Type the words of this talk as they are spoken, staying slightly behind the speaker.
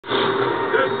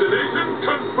Destination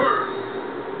confirmed.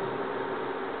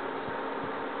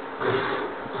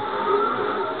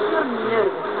 You're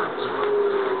nervous, aren't you?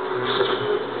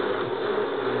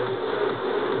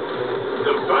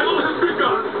 The battle has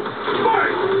begun.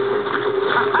 Fight!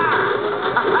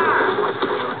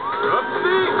 Up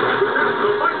the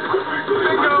fight quickly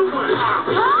go away.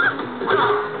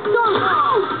 Don't go!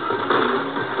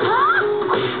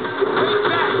 Take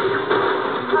that!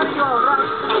 Are you all right?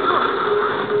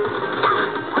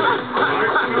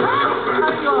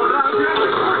 Are you all right?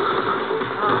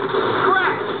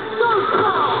 Crash! Don't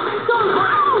go! Don't go!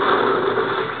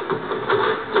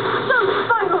 Don't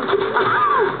spiral!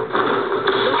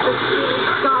 Let the spirit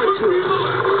guide you.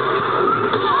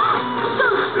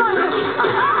 Don't spiral!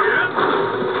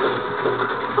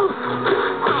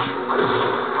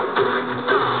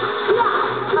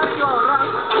 Are you all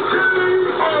right?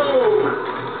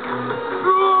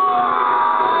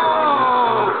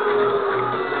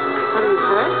 Are you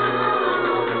hurt?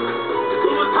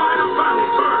 Will the tide of battle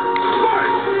turn?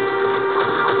 Fight!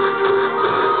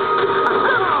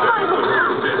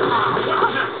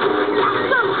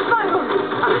 Don't spiral!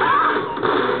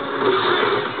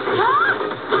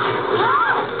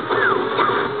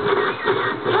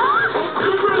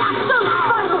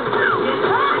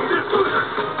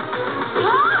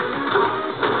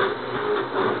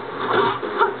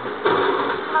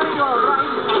 Are you all right?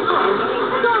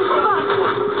 Don't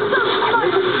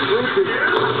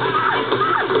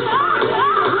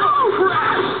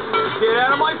Get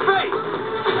out of my face!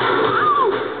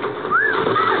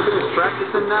 Finish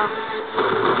Practicing now?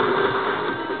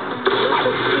 Let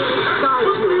the spirit guide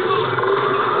you.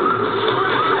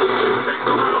 Take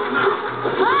them out now!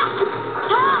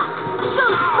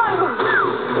 Don't spiral!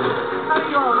 Are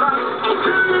you all right?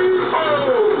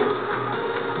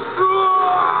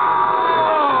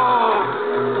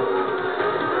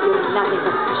 You're nothing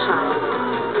but a child.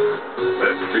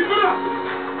 Let's keep it up!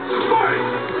 Fight!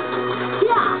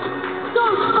 Yeah!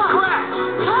 Don't spiral!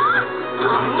 Don't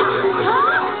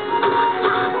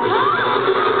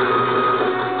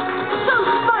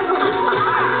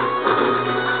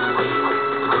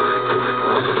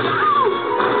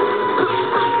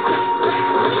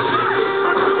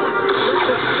Let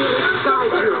the spirit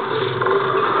guide you.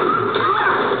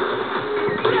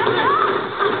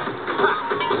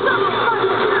 Don't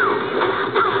spiral!